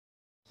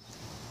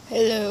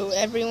Hello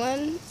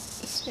everyone,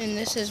 and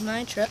this is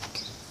my truck.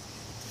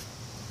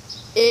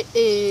 It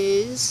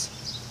is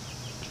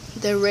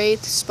the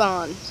Wraith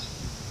Spawn.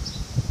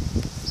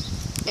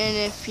 And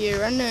if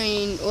you're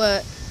wondering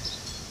what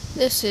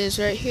this is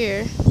right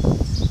here,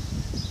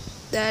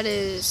 that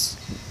is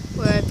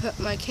where I put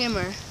my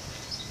camera,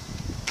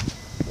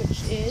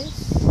 which is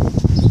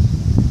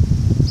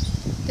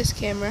this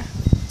camera.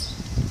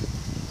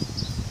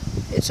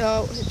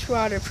 It's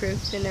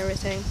waterproof and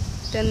everything.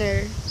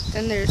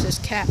 Then there's this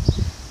cap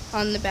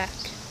on the back,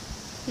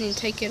 and you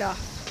take it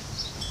off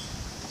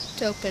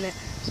to open it.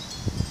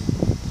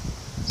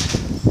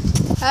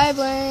 Hi,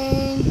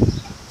 Blaine.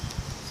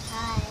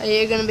 Hi. Are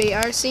you gonna be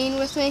RCing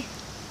with me?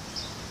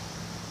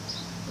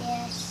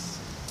 Yes.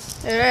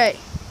 All right.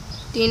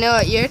 Do you know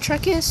what your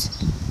truck is?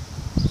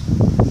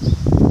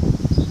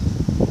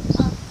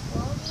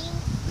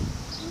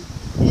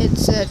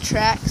 It's a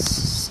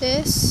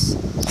Traxxas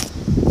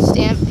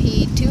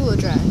Stampede 2-wheel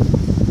drive.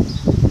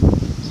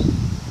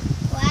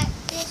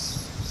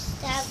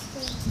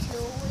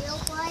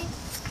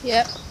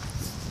 Yep.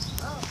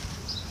 Oh.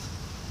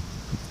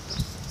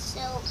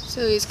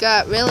 So he's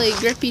got really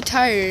grippy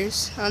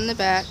tires on the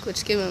back,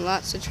 which give him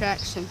lots of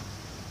traction.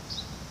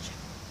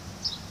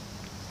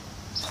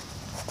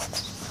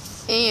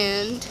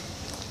 And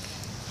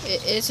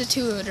it is a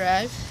 2-wheel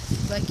drive,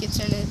 like it's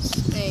in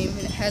its name,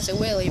 and it has a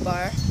wheelie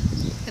bar,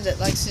 because it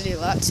likes to do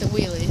lots of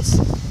wheelies.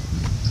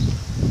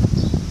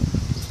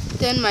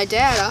 Then my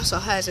dad also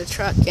has a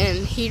truck,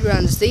 and he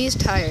runs these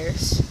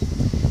tires.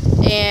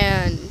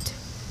 And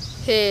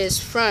his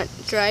front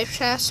drive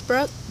shaft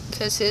broke,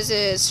 because his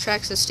is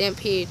Traxxas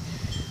Stampede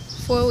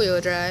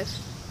 4-wheel drive,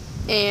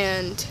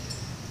 and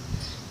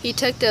he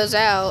took those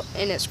out,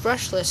 and it's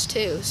brushless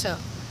too, so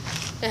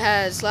it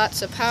has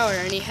lots of power,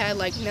 and he had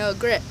like no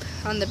grip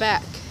on the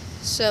back.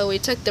 So we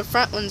took the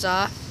front ones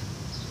off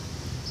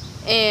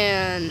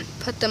and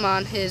put them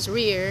on his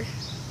rear,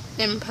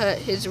 and put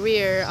his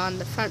rear on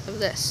the front of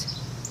this.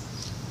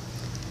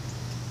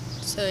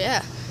 So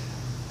yeah,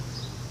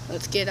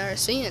 let's get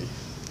RCing.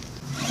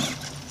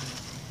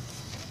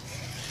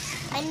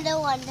 I'm the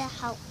one to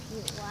help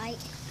you, right?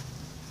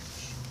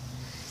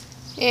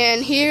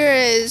 And here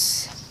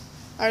is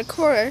our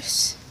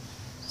course.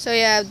 So we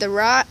have the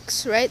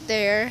rocks right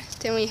there.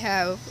 Then we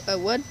have a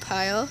wood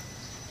pile,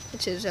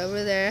 which is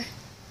over there.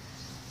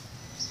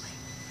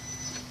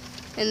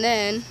 And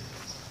then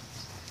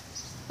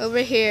over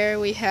here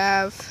we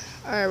have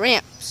our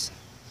ramps.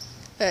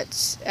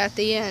 But at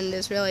the end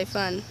is really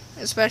fun,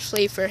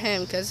 especially for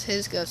him because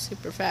his goes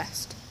super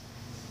fast.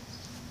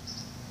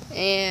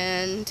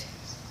 And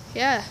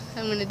yeah,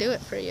 I'm going to do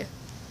it for you.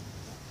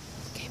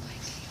 Okay, Blaine,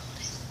 can you hold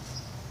it?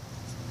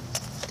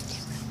 The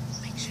camera,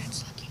 make sure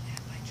it's looking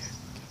at my truck.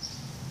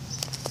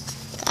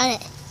 Got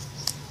it.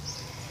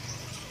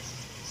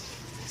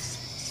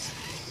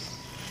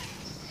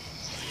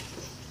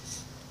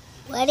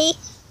 Ready?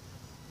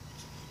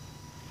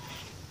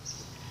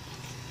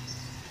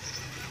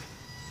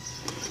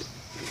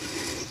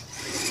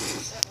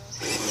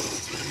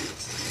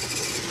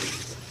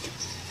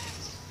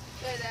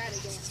 Try that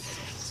again.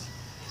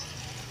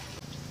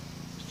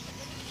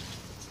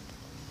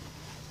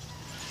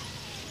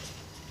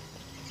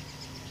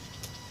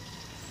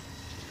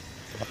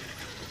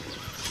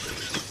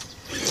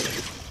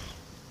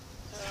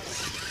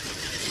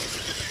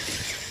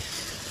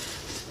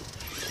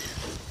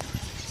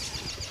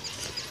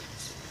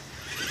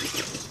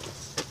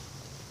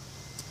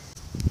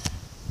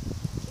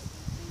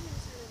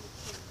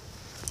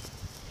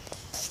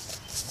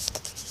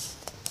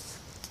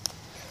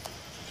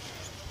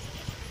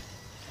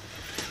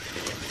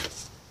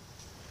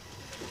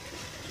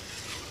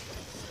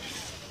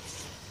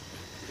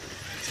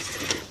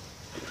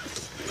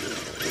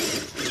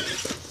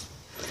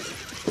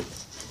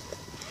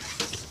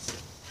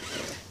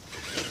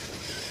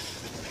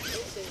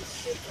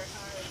 Super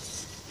hard.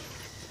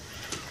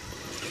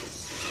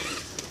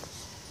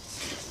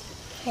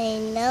 I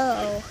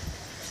know.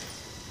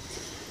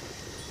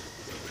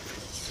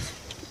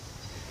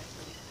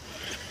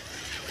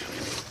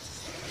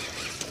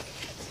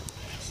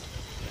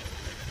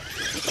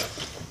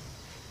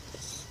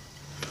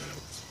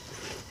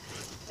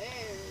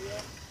 There we go.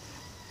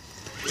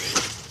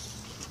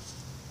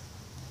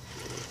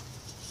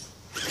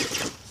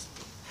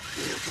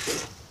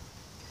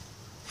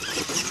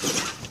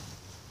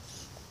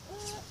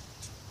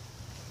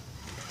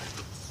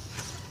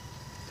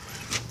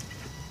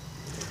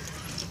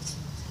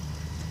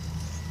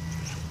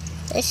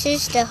 This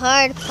is the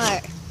hard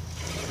part. It's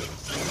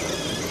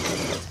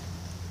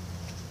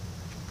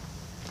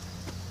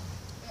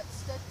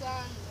stuck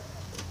on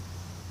the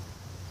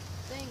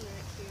thing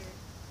right here.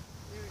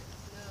 There,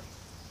 no,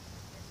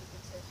 as you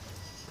can see.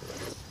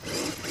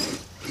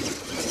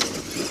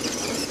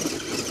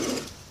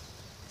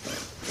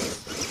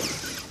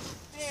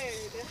 There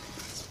you go.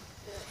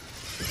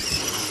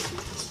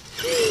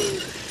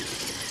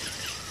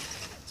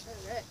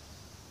 Alright.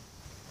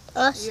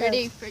 Awesome. You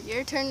ready for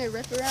your turn to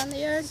rip around the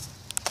yard?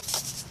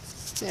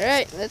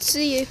 Alright, let's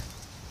see you.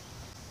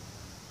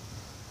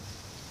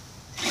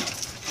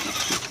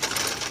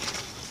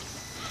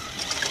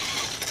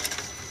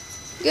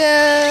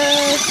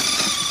 Go!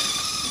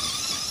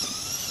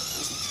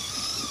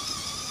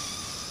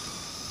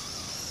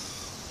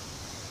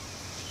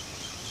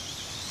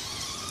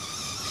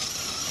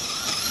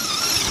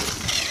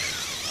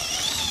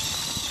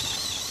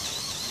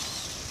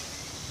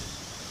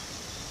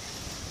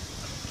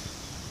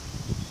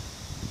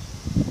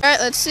 Alright,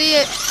 let's see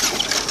it.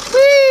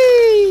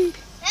 Whee!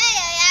 Hey,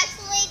 I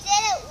actually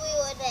didn't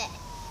wheel it.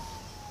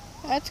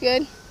 That's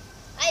good.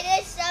 I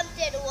did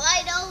something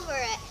right over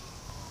it.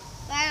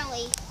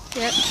 Barely.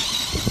 Yep.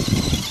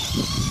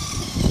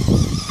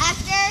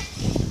 After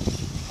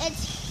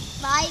it's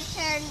my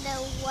turn to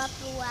walk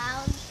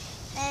around,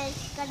 then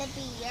it's gonna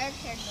be your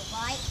turn to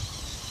ride.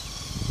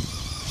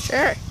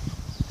 Sure.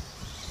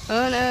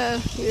 Oh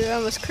no, you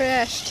almost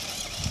crashed.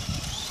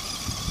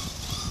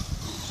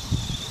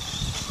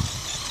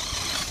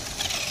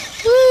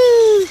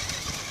 Woo!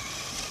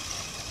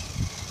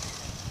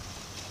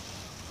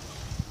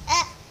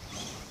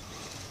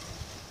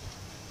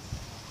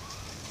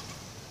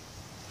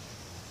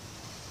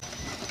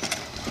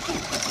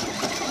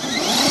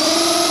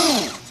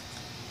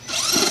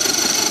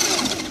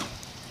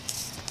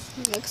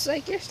 Looks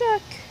like you're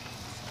stuck.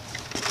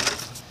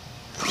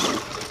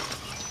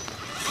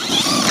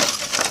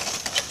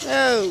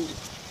 Oh.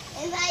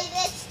 And I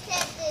just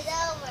tipped it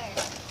over.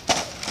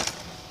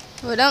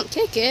 Well, don't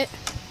kick it.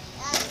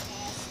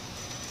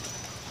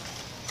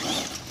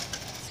 Okay.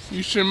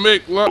 You should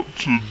make love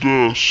to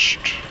dust.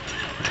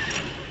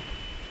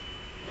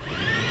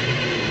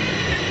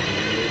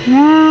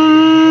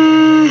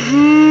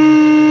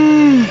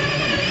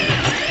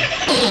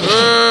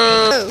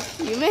 Oh,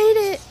 you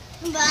made it.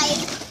 By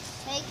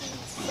making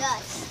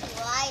dust,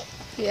 right?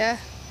 Yeah.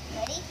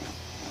 Ready?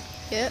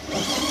 Yep.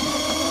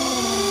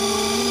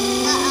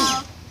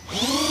 Uh-oh.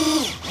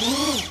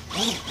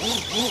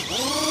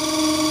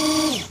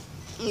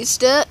 You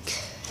stuck?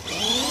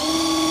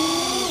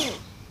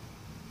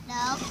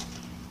 No.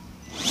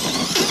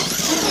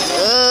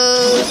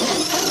 Oh.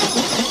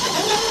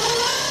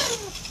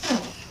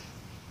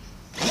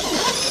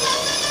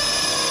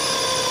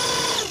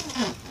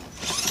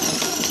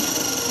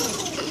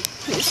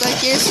 Looks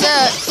like you're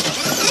stuck.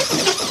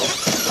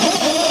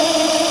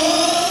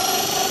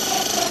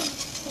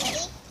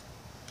 Ready?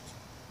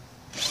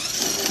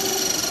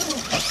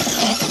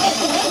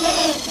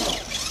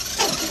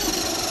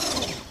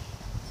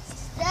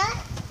 Stuck?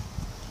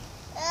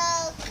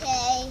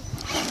 Okay.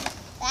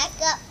 Back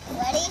up.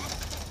 Ready?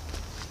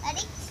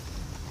 Ready?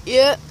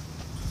 Yep.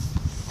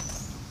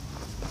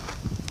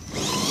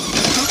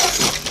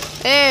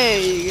 There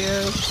you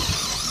go.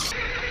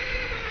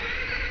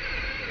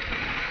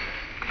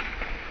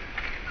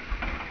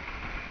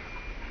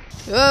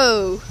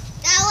 Whoa.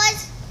 That was...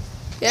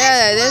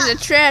 Yeah, That's there's a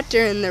what?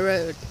 tractor in the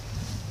road.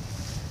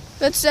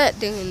 What's that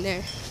doing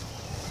there?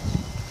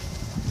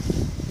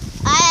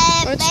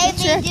 I What's the made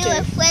me do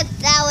tractor? a flip.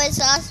 That was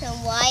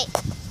awesome, right?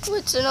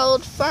 What's an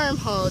old farm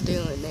hall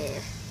doing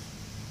there?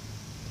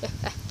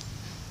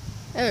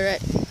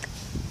 Alright.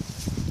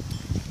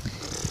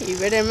 You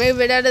better move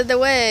it out of the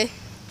way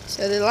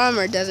so the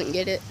llama doesn't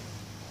get it.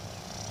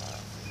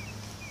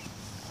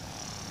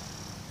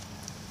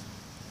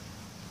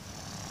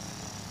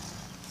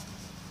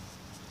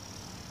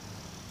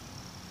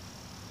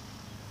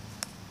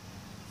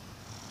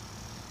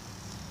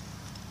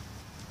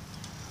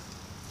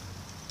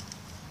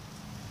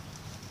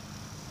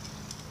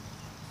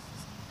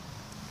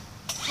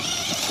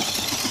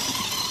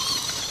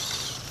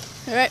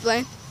 Alright,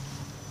 Blaine.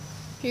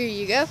 Here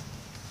you go.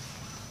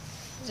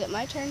 Is it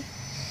my turn?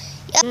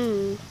 Yep.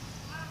 Alright,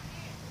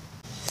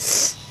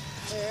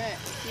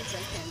 guess I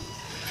can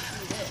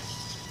do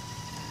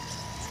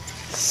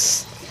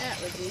this. That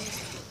would be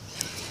easy.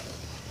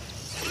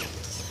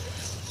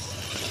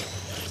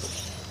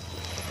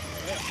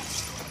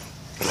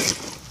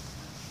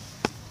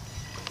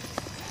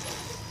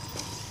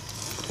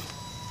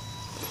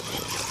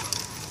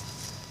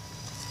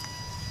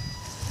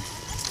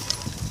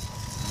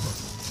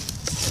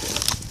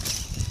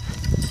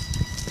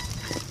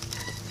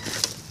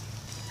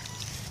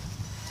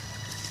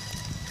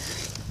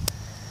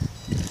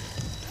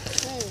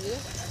 There you go.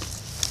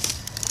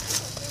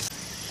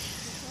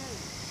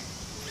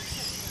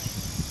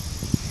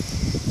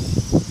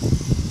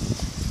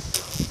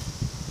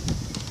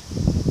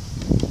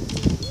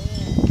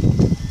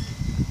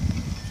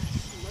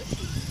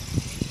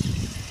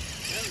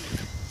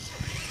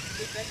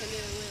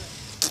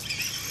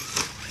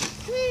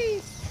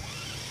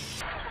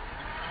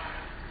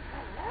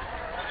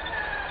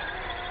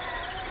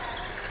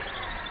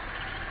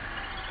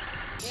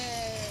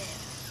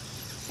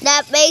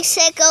 That makes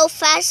it go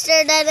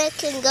faster than it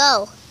can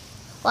go,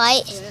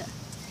 right? Yeah.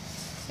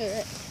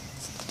 Alright.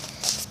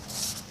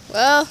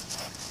 Well,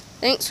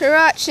 thanks for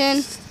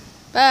watching.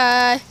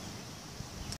 Bye.